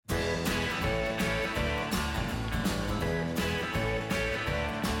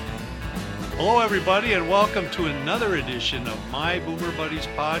Hello, everybody, and welcome to another edition of My Boomer Buddies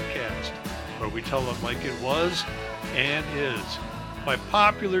podcast, where we tell it like it was and is. By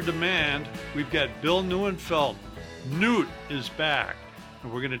popular demand, we've got Bill Neuenfeldt. Newt is back,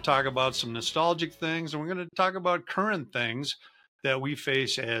 and we're going to talk about some nostalgic things, and we're going to talk about current things that we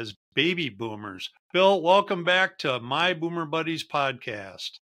face as baby boomers. Bill, welcome back to My Boomer Buddies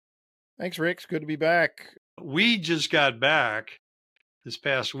podcast. Thanks, Rick. It's good to be back. We just got back this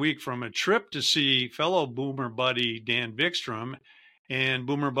past week from a trip to see fellow boomer buddy Dan Vikstrom, and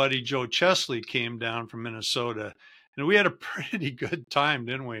boomer buddy Joe Chesley came down from Minnesota, and we had a pretty good time,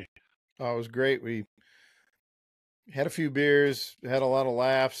 didn't we? Oh, it was great. We had a few beers, had a lot of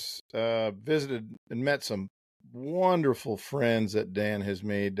laughs, visited and met some wonderful friends that Dan has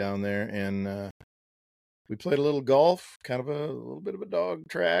made down there, and we played a little golf, kind of a little bit of a dog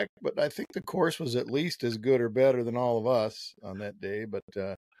track, but I think the course was at least as good or better than all of us on that day. But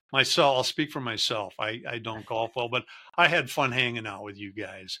I'll speak for myself. I don't golf well, but I had fun hanging out with you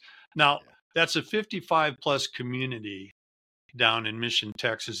guys. Now, that's a 55 plus community down in Mission,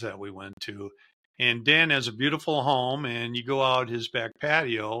 Texas that we went to. And Dan has a beautiful home, and you go out his back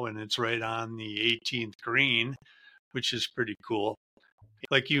patio, and it's right on the 18th green, which is pretty cool.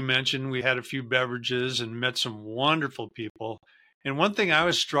 Like you mentioned, we had a few beverages and met some wonderful people. And one thing I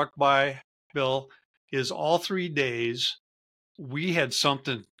was struck by, Bill, is all 3 days we had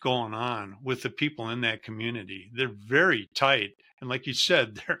something going on with the people in that community. They're very tight. And like you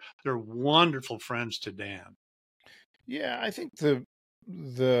said, they're wonderful friends to Dan. Yeah, I think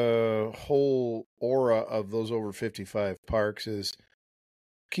the whole aura of those over 55 parks is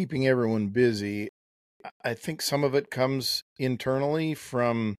keeping everyone busy. I think some of it comes internally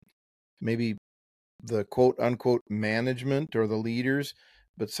from maybe the quote unquote management or the leaders,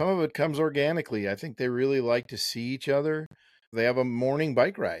 but some of it comes organically. I think they really like to see each other. They have a morning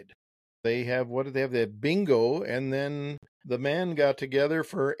bike ride. They have, what do they have? They have bingo, and then the men got together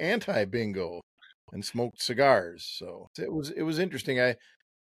for anti-bingo and smoked cigars. So it was interesting. I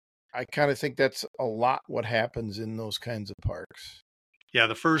kind of think that's a lot what happens in those kinds of parks. Yeah,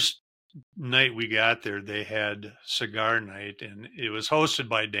 the first night we got there, they had cigar night, and it was hosted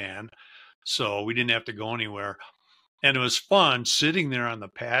by Dan, so we didn't have to go anywhere. And it was fun sitting there on the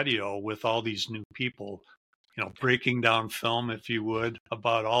patio with all these new people, breaking down film, if you would,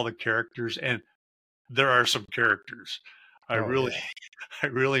 about all the characters. And there are some characters. I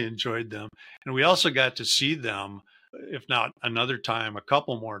really enjoyed them. And we also got to see them, if not another time, a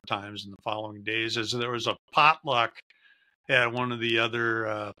couple more times in the following days, as there was a potluck at one of the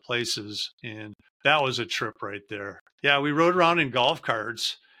other places, and that was a trip right there. Yeah, we rode around in golf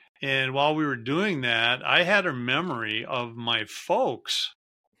carts, and while we were doing that, I had a memory of my folks,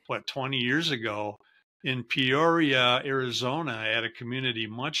 20 years ago in Peoria, Arizona, at a community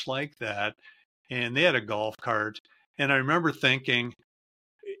much like that, and they had a golf cart, and I remember thinking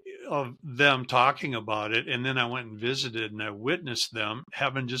of them talking about it, and then I went and visited, and I witnessed them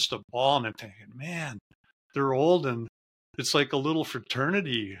having just a ball, and I'm thinking, man, they're old, and it's like a little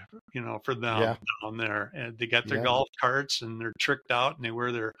fraternity, for them down there. And they got their golf carts, and they're tricked out, and they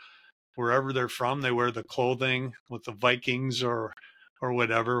wear wherever they're from, they wear the clothing with the Vikings or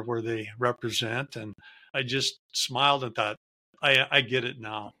whatever, where they represent. And I just smiled and thought, I get it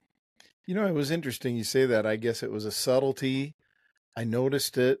now. It was interesting you say that. I guess it was a subtlety. I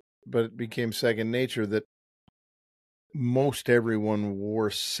noticed it, but it became second nature that most everyone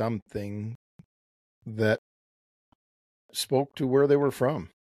wore something that spoke to where they were from.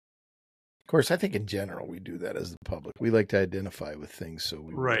 Of course, I think in general we do that as the public. We like to identify with things, so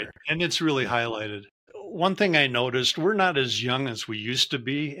we right. And it's really highlighted. One thing I noticed, we're not as young as we used to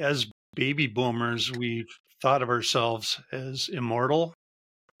be. As baby boomers, we've thought of ourselves as immortal.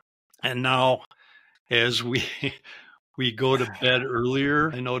 And now, as we go to bed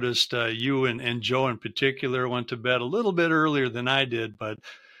earlier, I noticed you and Joe in particular went to bed a little bit earlier than I did, but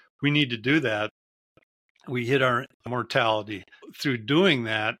we need to do that. We hit our mortality. Through doing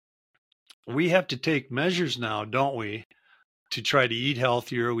that, we have to take measures now, don't we, to try to eat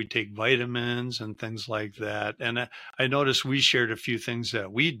healthier. We take vitamins and things like that. And I noticed we shared a few things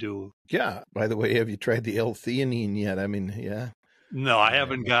that we do. Yeah. By the way, have you tried the L-theanine yet? I mean, yeah. No, I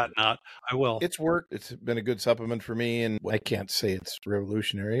haven't gotten out. I will. It's worked. It's been a good supplement for me. And I can't say it's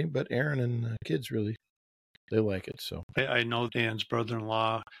revolutionary, but Aaron and the kids really, they like it. So I know Dan's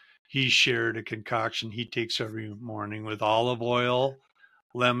brother-in-law, he shared a concoction he takes every morning with olive oil,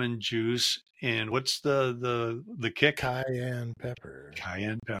 lemon juice, and what's the kick? Cayenne pepper.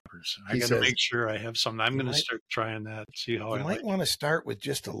 Cayenne peppers. I He got to says make sure I have some. I'm you going to might start trying that. See how you I like might it. want to start with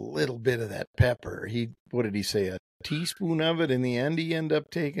just a little bit of that pepper. What did he say? A teaspoon of it. In the end, he end up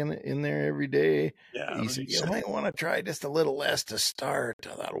taking it in there every day. Yeah, He what do said you you say? might want to try just a little less to start.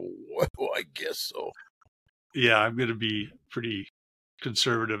 I thought, well, I guess so. Yeah, I'm going to be pretty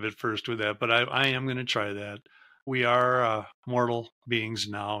conservative at first with that, but I am going to try that. We are mortal beings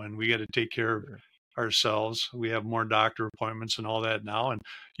now, and we got to take care of Sure. ourselves. We have more doctor appointments and all that now. And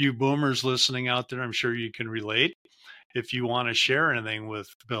you boomers listening out there, I'm sure you can relate. If you want to share anything with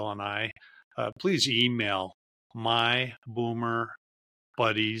Bill and I, please email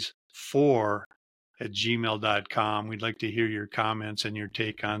myboomerbuddies4@gmail.com. We'd like to hear your comments and your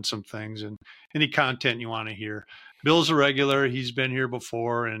take on some things and any content you want to hear. Bill's a regular. He's been here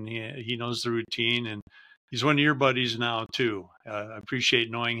before and he knows the routine, and he's one of your buddies now too. I appreciate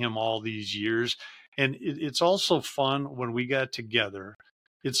knowing him all these years. And it's also fun when we got together.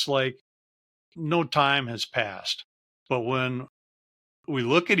 It's like no time has passed. But when we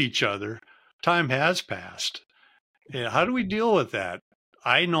look at each other, time has passed. Yeah, how do we deal with that?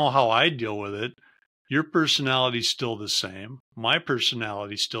 I know how I deal with it. Your personality's still the same. My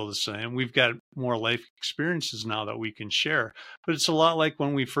personality's still the same. We've got more life experiences now that we can share. But it's a lot like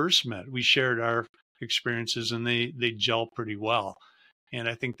when we first met. We shared our experiences and they gel pretty well. And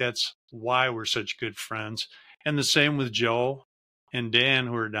I think that's why we're such good friends. And the same with Joe and Dan,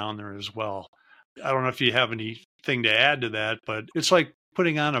 who are down there as well. I don't know if you have anything to add to that, but it's like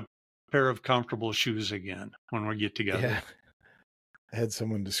putting on a pair of comfortable shoes again when we get together. Yeah. I had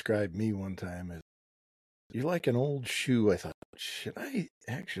someone describe me one time as, you're like an old shoe. I thought, should I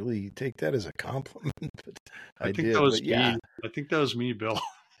actually take that as a compliment? But I think that did. was But me. yeah, I think that was me, Bill.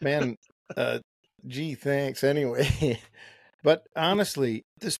 man, gee, thanks anyway. But honestly,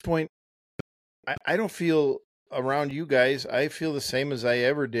 at this point, I don't feel around you guys, I feel the same as I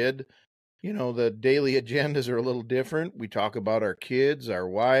ever did. You know, the daily agendas are a little different. We talk about our kids, our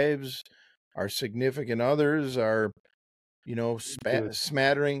wives, our significant others, our, Good.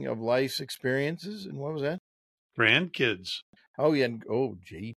 smattering of life's experiences. And what was that? Grandkids. Oh, yeah. And, oh,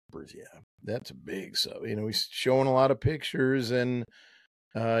 jeepers. Yeah. That's a big, so, he's showing a lot of pictures and,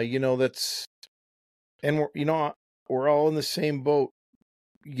 that's, and we're all in the same boat.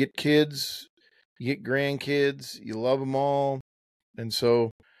 You get kids, you get grandkids, you love them all. And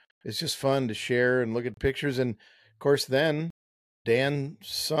so it's just fun to share and look at pictures. And of course, then Dan's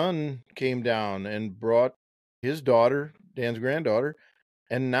son came down and brought his daughter, Dan's granddaughter.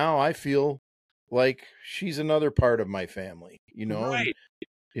 And now I feel like she's another part of my family, and, Right.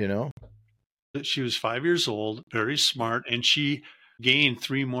 you know, She was 5 years old, very smart, and she gained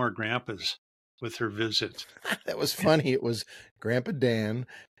 3 more grandpas with her visit. that was funny. It was Grandpa Dan,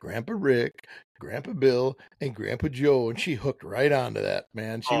 Grandpa Rick, Grandpa Bill, and Grandpa Joe. And she hooked right onto that,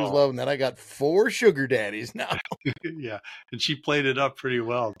 man. She was Oh, loving that. I got 4 sugar daddies now. yeah. And she played it up pretty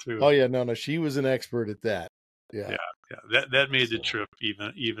well too. Oh, yeah. No. She was an expert at that. Yeah. Yeah, yeah. That made the So, trip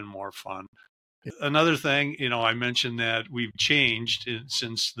even more fun. Another thing, I mentioned that we've changed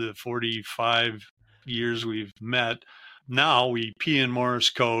since the 45 years we've met. Now we pee in Morse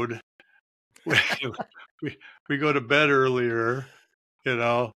code. We, we go to bed earlier.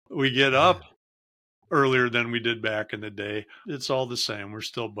 We get up earlier than we did back in the day. It's all the same. We're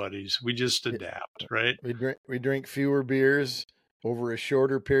still buddies. We just adapt, right? we drink fewer beers over a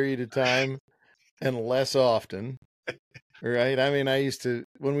shorter period of time and less often. Right. I mean, I used to,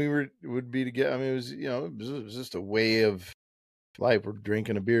 when would be together. I mean, it was, it was just a way of life. We're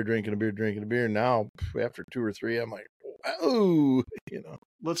drinking a beer, drinking a beer, drinking a beer. Now, after 2 or 3, I'm like, oh,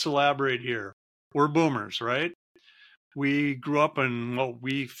 Let's elaborate here. We're boomers, right? We grew up in what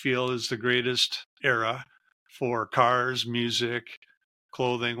we feel is the greatest era for cars, music,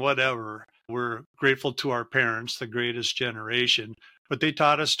 clothing, whatever. We're grateful to our parents, the greatest generation, but they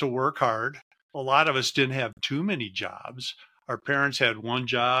taught us to work hard. A lot of us didn't have too many jobs. Our parents had one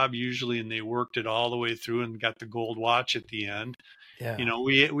job usually, and they worked it all the way through and got the gold watch at the end. yeah,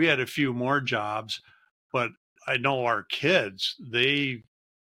 We had a few more jobs, but I know our kids, they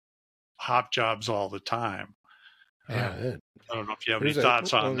hop jobs all the time. yeah. I don't know if you have any There's a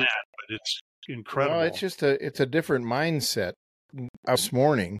thoughts on that, but it's well, incredible. it's a different mindset. This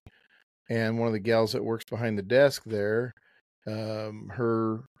morning, and one of the gals that works behind the desk there,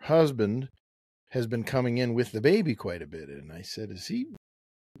 her husband has been coming in with the baby quite a bit. And I said, is he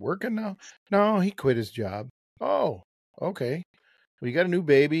working now? No, he quit his job. Oh, okay. Well, you got a new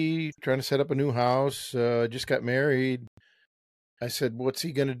baby, trying to set up a new house, just got married. I said, what's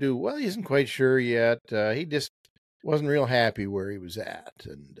he going to do? Well, he isn't quite sure yet. He just wasn't real happy where he was at,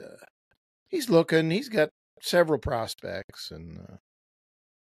 and he's looking. He's got several prospects, and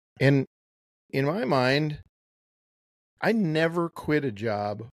in my mind, I never quit a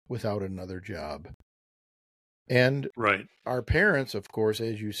job without another job. And Right. our parents, of course,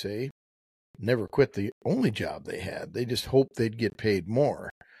 as you say, never quit the only job they had. They just hoped they'd get paid more.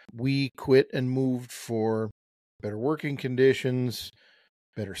 We quit and moved for better working conditions,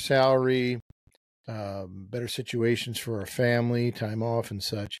 better salary, better situations for our family, time off and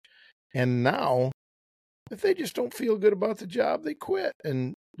such. And now, if they just don't feel good about the job, they quit.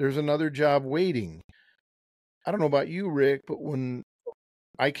 And there's another job waiting. I don't know about you, Rick, but when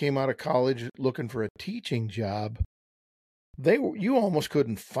I came out of college looking for a teaching job, you almost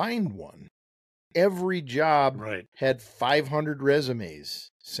couldn't find one. Every job Right. had 500 resumes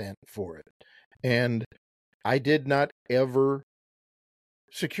sent for it. And I did not ever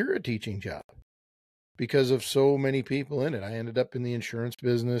secure a teaching job because of so many people in it. I ended up in the insurance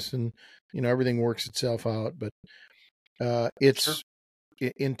business, and everything works itself out. But it's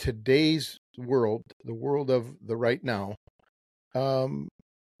in today's world, the world of the right now,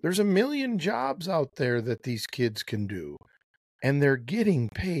 there's a million jobs out there that these kids can do, and they're getting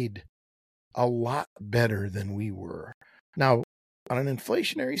paid a lot better than we were. Now, on an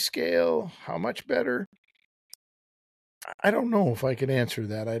inflationary scale, how much better? I don't know if I could answer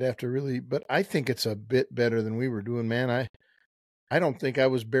that. I'd have to really, but I think it's a bit better than we were doing, man. I don't think I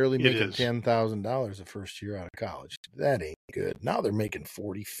was barely It making is. $10,000 the first year out of college. That ain't good. Now they're making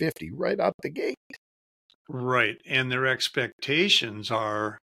 40, 50 right out the gate. Right. And their expectations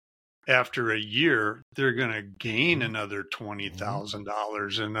are after a year, they're going to gain another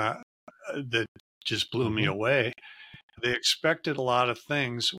 $20,000. And that just blew me away. They expected a lot of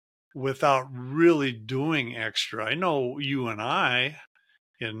things without really doing extra. I know you and I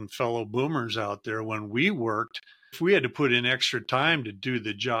and fellow boomers out there, when we worked, if we had to put in extra time to do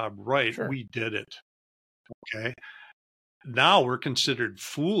the job right, Sure. we did it. Okay. Now we're considered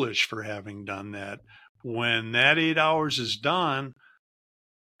foolish for having done that. When that 8 hours is done,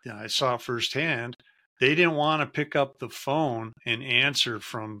 I saw firsthand, they didn't want to pick up the phone and answer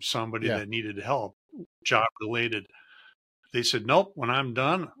from somebody that needed help, job related. They said, nope, when I'm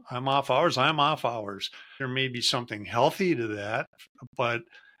done, I'm off hours. There may be something healthy to that, but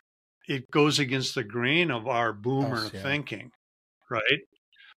it goes against the grain of our boomer thinking, right?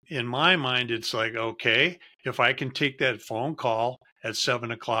 In my mind, it's like, okay, if I can take that phone call at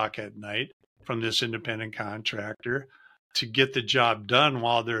 7 o'clock at night from this independent contractor to get the job done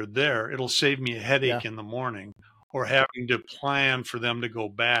while they're there, it'll save me a headache in the morning or having to plan for them to go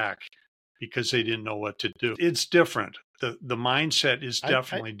back because they didn't know what to do. It's different. The mindset is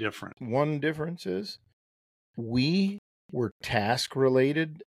definitely different. One difference is we were task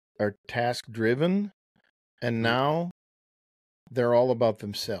related or task driven, and now they're all about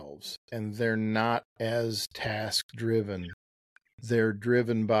themselves, and they're not as task driven. They're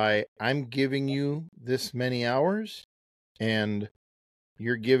driven by, I'm giving you this many hours, and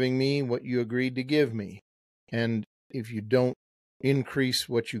you're giving me what you agreed to give me. And if you don't increase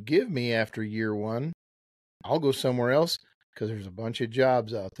what you give me after year one, I'll go somewhere else because there's a bunch of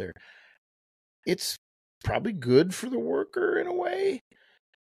jobs out there. It's probably good for the worker in a way,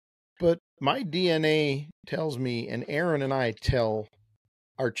 but my DNA tells me, and Aaron and I tell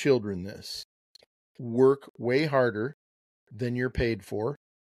our children this: work way harder than you're paid for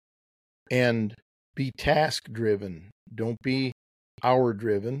and be task driven. Don't be hour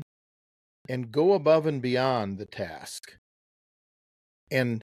driven, and go above and beyond the task.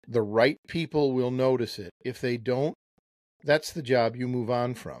 And the right people will notice it. If they don't, that's the job you move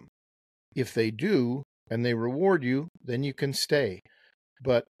on from. If they do and they reward you, then you can stay.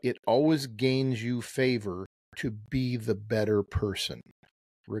 But it always gains you favor to be the better person.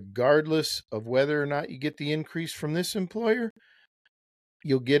 Regardless of whether or not you get the increase from this employer,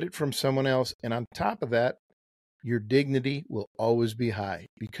 you'll get it from someone else. And on top of that, your dignity will always be high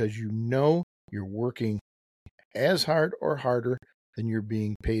because you know you're working as hard or harder than you're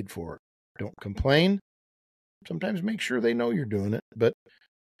being paid for. Don't complain. Sometimes make sure they know you're doing it, but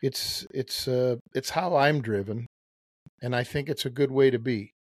it's how I'm driven, and I think it's a good way to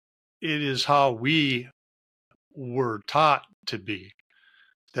be. It is how we were taught to be.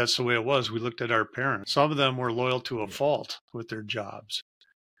 That's the way it was. We looked at our parents. Some of them were loyal to a fault with their jobs.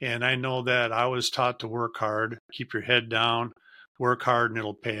 And I know that I was taught to work hard, keep your head down, work hard, and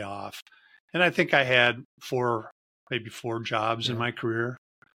it'll pay off. And I think I had maybe four jobs in my career,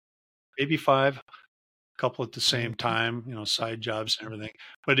 maybe five, a couple at the same time, side jobs and everything.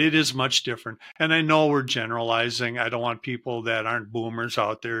 But it is much different. And I know we're generalizing. I don't want people that aren't boomers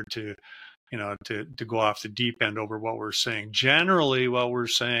out there to to go off the deep end over what we're saying. Generally, what we're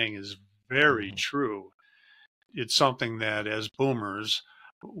saying is very true. It's something that as boomers,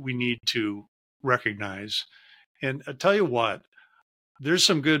 we need to recognize. And I tell you what, there's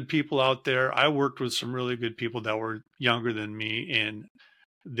some good people out there. I worked with some really good people that were younger than me, and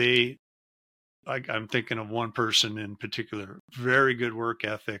I'm thinking of one person in particular, very good work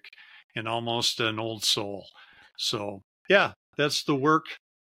ethic and almost an old soul. So yeah, that's the work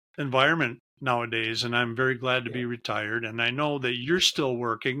environment nowadays. And I'm very glad to be retired. And I know that you're still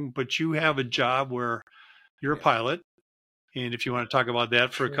working, but you have a job where you're a pilot. And if you want to talk about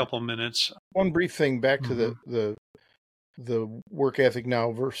that for a couple of minutes. One brief thing back to the work ethic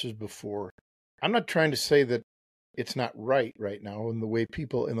now versus before. I'm not trying to say that it's not right now, and the way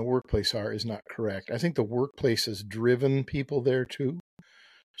people in the workplace are is not correct. I think the workplace has driven people there too.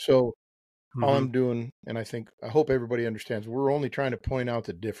 So all I'm doing, and I hope everybody understands, we're only trying to point out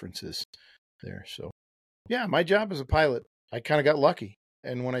the differences there. So yeah, my job as a pilot, I kind of got lucky.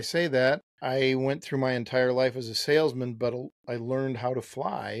 And when I say that, I went through my entire life as a salesman, but I learned how to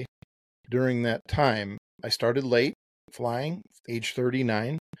fly during that time. I started late flying, age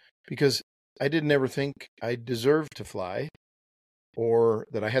 39, because I didn't ever think I deserved to fly or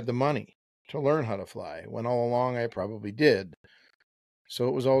that I had the money to learn how to fly, when all along I probably did. So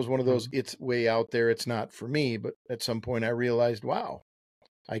it was always one of those, it's way out there, it's not for me. But at some point I realized, wow,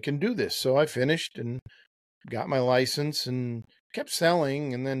 I can do this. So I finished and got my license and kept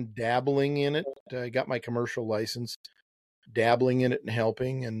selling and then dabbling in it. I got my commercial license, dabbling in it and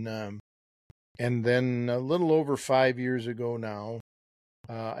helping. And then a little over 5 years ago now,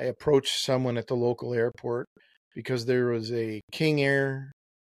 I approached someone at the local airport because there was a King Air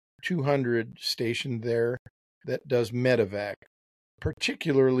 200 stationed there that does medevac,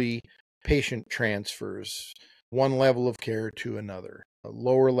 particularly patient transfers, one level of care to another, a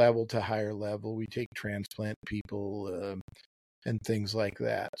lower level to higher level. We take transplant people and things like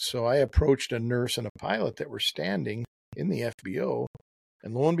that. So I approached a nurse and a pilot that were standing in the FBO,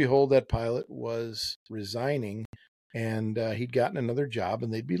 and lo and behold, that pilot was resigning, and he'd gotten another job,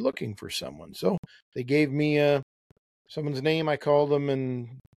 and they'd be looking for someone. So they gave me someone's name. I called them,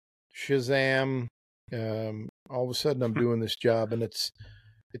 and Shazam! All of a sudden, I'm doing this job, and it's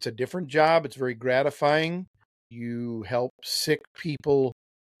a different job. It's very gratifying. You help sick people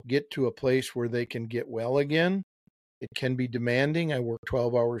get to a place where they can get well again. It can be demanding. I work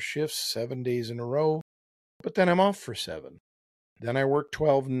 12-hour shifts, 7 days in a row, but then I'm off for 7. Then I work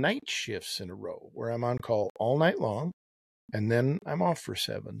 12 night shifts in a row where I'm on call all night long, and then I'm off for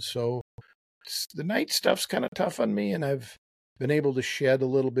 7. So the night stuff's kind of tough on me, and I've been able to shed a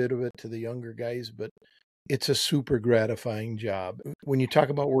little bit of it to the younger guys, but it's a super gratifying job. When you talk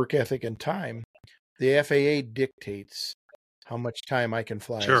about work ethic and time, the FAA dictates how much time I can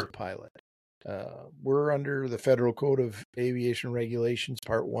fly as a pilot. We're under the Federal Code of Aviation Regulations,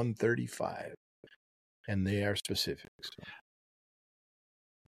 Part 135, and they are specific. So.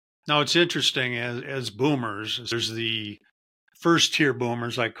 Now, it's interesting, as boomers, there's the first tier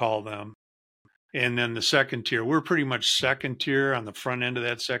boomers, I call them, and then the second tier. We're pretty much second tier, on the front end of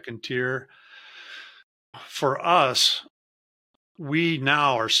that second tier. For us, we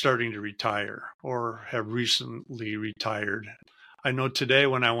now are starting to retire or have recently retired. I know today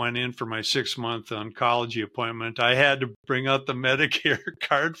when I went in for my 6-month oncology appointment, I had to bring out the Medicare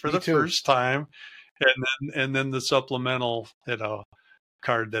card for the first time, and then the supplemental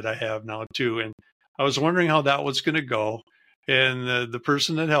card that I have now too. And I was wondering how that was going to go. And the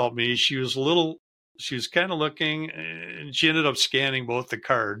person that helped me, she was kind of looking, and she ended up scanning both the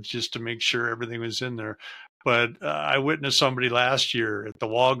cards just to make sure everything was in there. But I witnessed somebody last year at the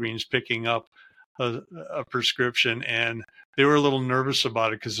Walgreens picking up a prescription, and they were a little nervous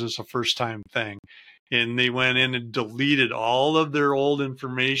about it because it was a first time thing. And they went in and deleted all of their old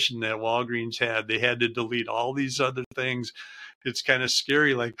information that Walgreens had. They had to delete all these other things. It's kind of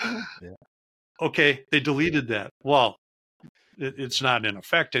scary, like, okay, they deleted that. Well, it's not in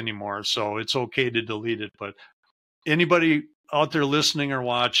effect anymore, so it's okay to delete it. But anybody out there listening or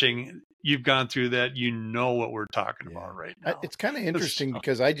watching, you've gone through that, you know what we're talking about right now. It's kind of interesting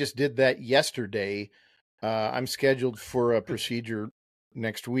because I just did that yesterday. I'm scheduled for a procedure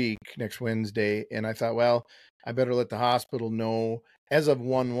next Wednesday, and I thought, well, I better let the hospital know. As of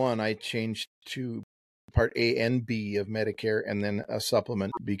 1/1, I changed to Part A and B of Medicare, and then a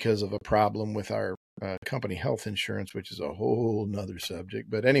supplement because of a problem with our company health insurance, which is a whole nother subject.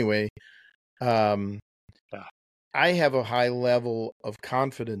 But anyway, I have a high level of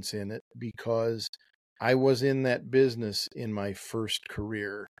confidence in it because I was in that business in my first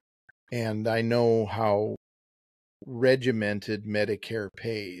career, and I know how regimented Medicare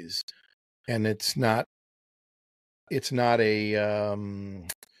pays. And it's not a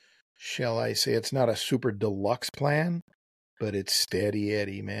shall I say, it's not a super deluxe plan, but it's steady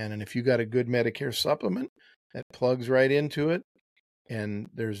Eddie, man. And if you got a good Medicare supplement, that plugs right into it, and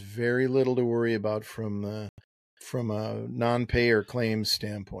there's very little to worry about from a non-payer claims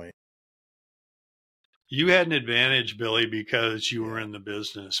standpoint. You had an advantage, Billy, because you were Yeah. in the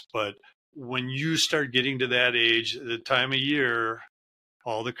business. But when you start getting to that age, the time of year,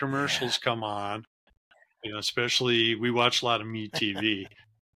 all the commercials come on. Especially we watch a lot of MeTV,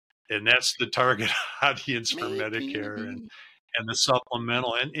 and that's the target audience for Me Medicare TV. and the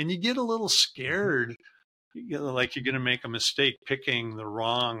supplemental. And you get a little scared, like you're going to make a mistake picking the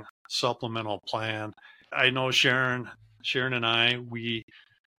wrong supplemental plan. I know Sharon and I, we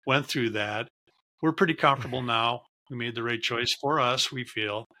went through that. We're pretty comfortable now. We made the right choice for us, we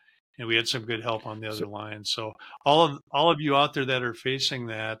feel, and we had some good help on the So, other line. So all of you out there that are facing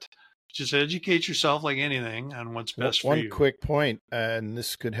that, just educate yourself like anything on what's best for one you. quick point, and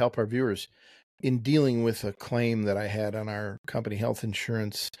this could help our viewers. In dealing with a claim that I had on our company health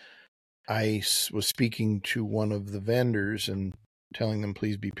insurance, I was speaking to one of the vendors and telling them,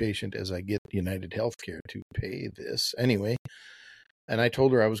 please be patient as I get United Healthcare to pay this. Anyway, and I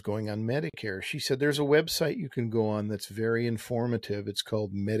told her I was going on Medicare. She said, there's a website you can go on that's very informative. It's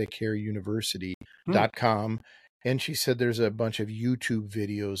called MedicareUniversity.com. And she said there's a bunch of YouTube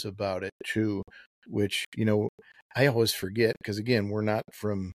videos about it too, which, I always forget because, again, we're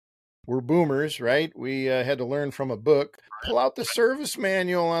boomers, right? We had to learn from a book. Pull out the service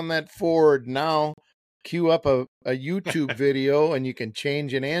manual on that Ford now. Cue up a YouTube video and you can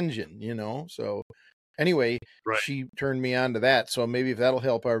change an engine, So anyway, Right. she turned me on to that. So maybe if that'll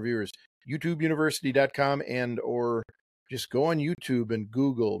help our viewers, YouTubeUniversity.com, and or just go on YouTube and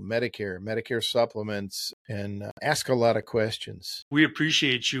Google Medicare supplements, and ask a lot of questions. We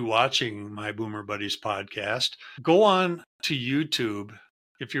appreciate you watching My Boomer Buddies podcast. Go on to YouTube.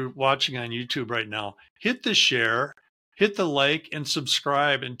 If you're watching on YouTube right now, hit the share, hit the like, and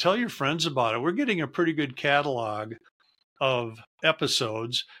subscribe, and tell your friends about it. We're getting a pretty good catalog of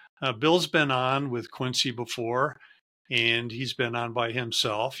episodes. Bill's been on with Quincy before, and he's been on by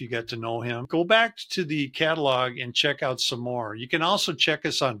himself. You got to know him. Go back to the catalog and check out some more. You can also check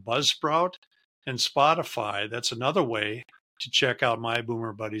us on Buzzsprout and Spotify. That's another way to check out My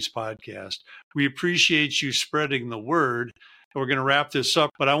Boomer Buddies podcast. We appreciate you spreading the word. We're going to wrap this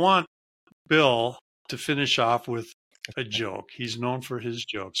up, but I want Bill to finish off with a joke. He's known for his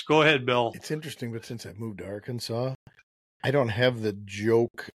jokes. Go ahead, Bill. It's interesting, but since I moved to Arkansas, I don't have the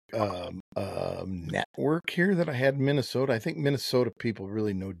joke network here that I had in Minnesota. I think Minnesota people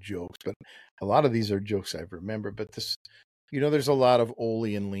really know jokes, but a lot of these are jokes I remember. But this, there's a lot of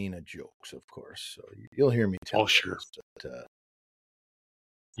Ole and Lena jokes, of course. So you'll hear me tell. Oh, sure. Those, but,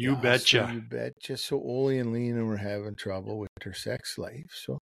 You betcha. So you betcha. So Ole and Lena were having trouble with their sex life.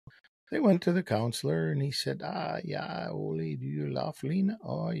 So they went to the counselor and he said, yeah, Ole, do you love Lena?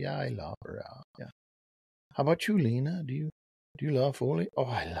 Oh, yeah, I love her. Yeah. How about you, Lena? Do you love Ole? Oh,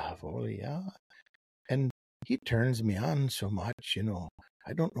 I love Ole, yeah. And he turns me on so much,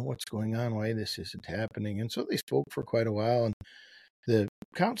 I don't know what's going on, why this isn't happening. And so they spoke for quite a while. And the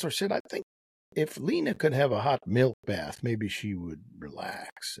counselor said, I think if Lena could have a hot milk bath, maybe she would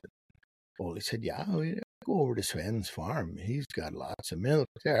relax. And Ole said, yeah, we'll go over to Sven's farm. He's got lots of milk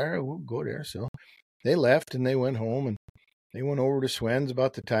there. We'll go there. So they left and they went home, and they went over to Sven's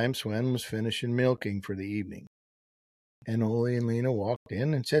about the time Sven was finishing milking for the evening. And Ole and Lena walked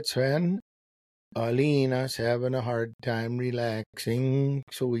in and said, Sven, Lena's having a hard time relaxing,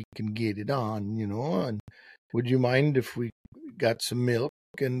 so we can get it on, and would you mind if we got some milk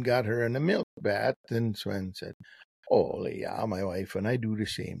and got her in a milk bath? And Sven said, oh, yeah, my wife and I do the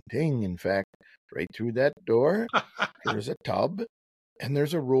same thing. In fact, right through that door, there's a tub, and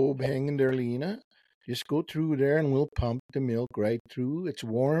there's a robe hanging there, Lena. Just go through there, and we'll pump the milk right through. It's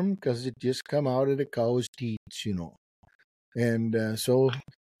warm because it just come out of the cow's teats, And so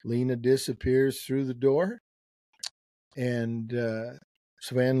Lena disappears through the door, and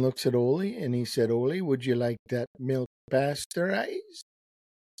Sven looks at Ole, and he said, Ole, would you like that milk pasteurized?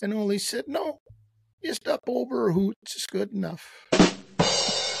 And Ole said, no, just up over her hoots is good enough.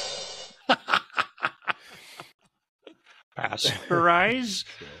 Pasteurize?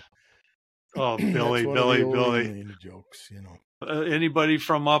 Oh, Billy, That's one of the Ole Billy. and Lena jokes, Anybody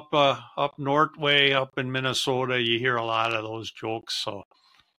from up north way, up in Minnesota, you hear a lot of those jokes. So,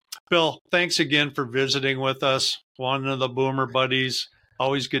 Bill, thanks again for visiting with us. One of the Boomer Buddies.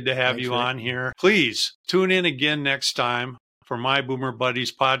 Always good to have you on here. Please tune in again next time for My Boomer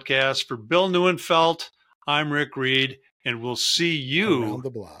Buddies podcast. For Bill Neuenfeldt, I'm Rick Reed. and we'll see you Around the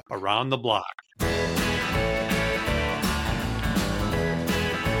block. around the block.